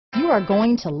are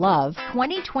going to love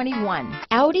 2021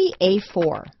 Audi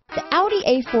A4. The Audi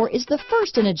A4 is the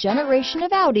first in a generation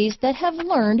of Audis that have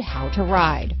learned how to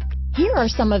ride. Here are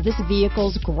some of this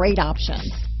vehicle's great options: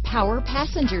 power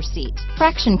passenger seat,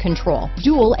 traction control,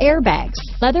 dual airbags,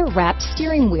 leather-wrapped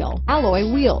steering wheel, alloy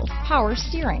wheels, power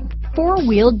steering,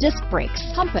 four-wheel disc brakes,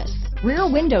 compass, rear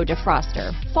window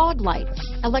defroster, fog lights,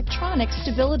 electronic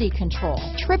stability control,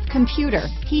 trip computer,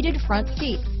 heated front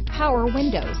seats, power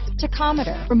windows,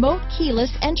 tachometer, remote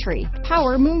keyless entry,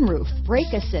 power moonroof,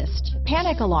 brake assist,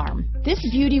 panic alarm. This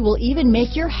beauty will even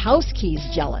make your house keys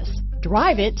jealous.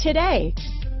 Drive it today.